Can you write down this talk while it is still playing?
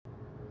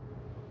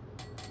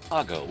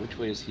Toggle, which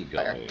way is he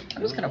going?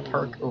 I'm just gonna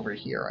park over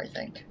here, I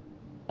think.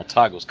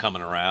 Toggle's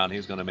coming around.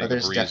 He's gonna make a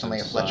breeze There's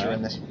definitely a Fletcher inside.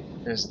 in this.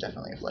 There's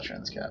definitely a Fletcher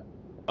in this cap.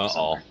 Uh-oh.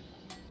 Somewhere.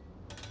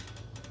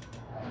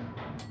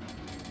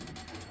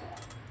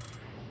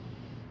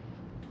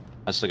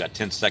 I still got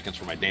 10 seconds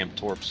for my damn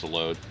torps to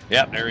load.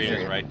 Yep, there he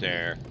is, right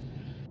there.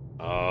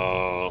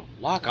 Oh,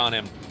 lock on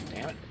him.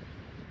 Damn it.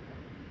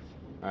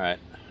 Alright.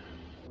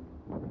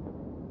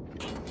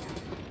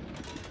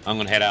 I'm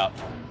gonna head out.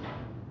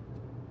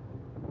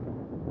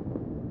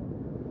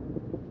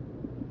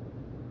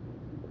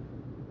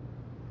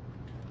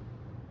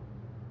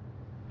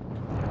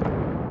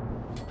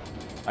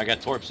 I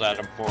got torps at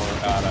him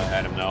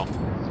at him now.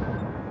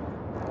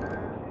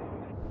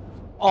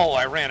 Oh,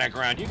 I ran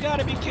aground. You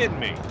gotta be kidding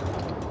me.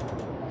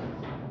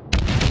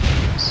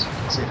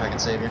 Let's see if I can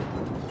save you.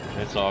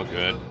 It's all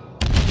good.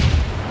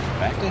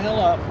 Back the hell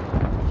up.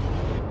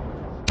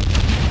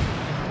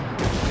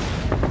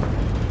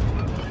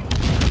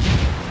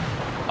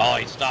 Oh,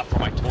 he stopped for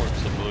my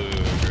torps to move.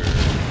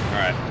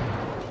 Alright.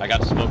 I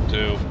got smoke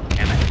too.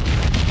 Damn it.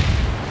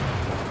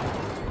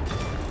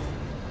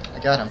 I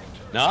got him.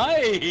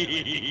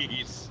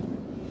 Nice!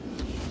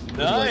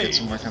 Nice! Did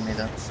some work on me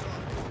though.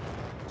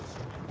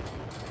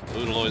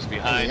 Udaloy's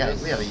behind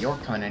us. We have a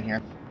York coming in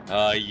here.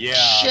 Yeah.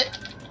 Shit!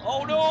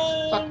 Oh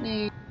no! Fuck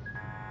me!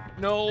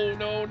 No,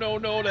 no, no,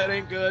 no, that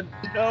ain't good.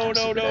 No,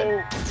 no,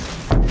 no!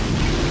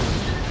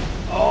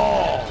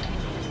 Oh!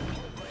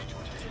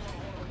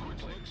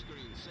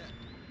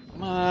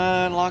 Come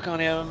on, lock on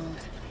him.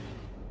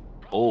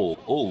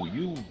 Oh,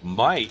 you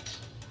might.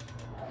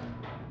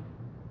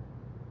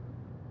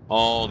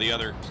 Oh, the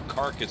other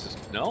carcass is...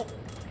 No.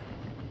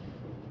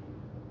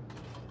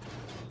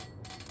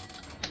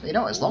 You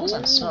know, as long as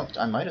I'm smoked,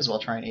 I might as well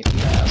try and AP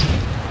that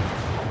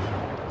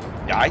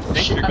asshole. Yeah, I think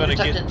Shit, you're gonna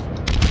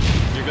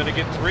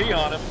get 3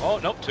 on him. Oh,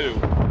 nope, 2.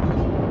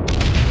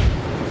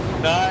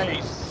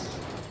 Nice.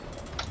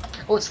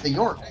 Oh, it's the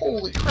York.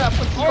 Holy crap,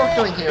 what's the York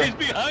doing here? He's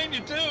behind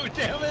you too,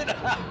 damn it.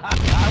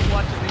 I'm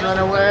watching the Run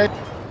away.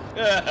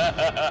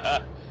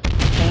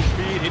 Full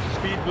speed, hit your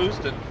speed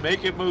boost and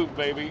make it move,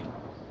 baby.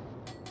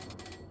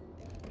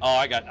 Oh,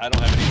 I don't have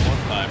any more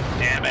time.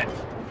 Damn it.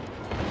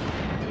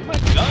 My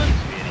gun's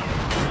idiot.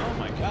 Oh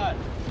my god.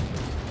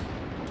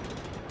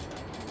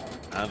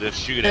 I'll just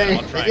shoot at him.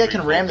 I'll try maybe I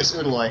can ram this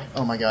Udaloy.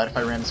 Oh my god, if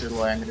I ram this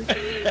Udaloy, I'm gonna be...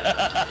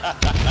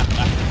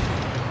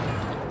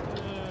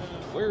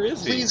 Where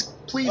is he?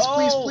 Please,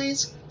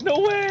 please.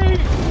 No way!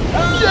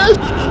 Yes!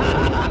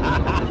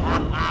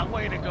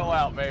 Way to go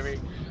out,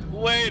 baby.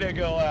 Way to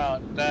go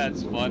out.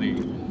 That's funny.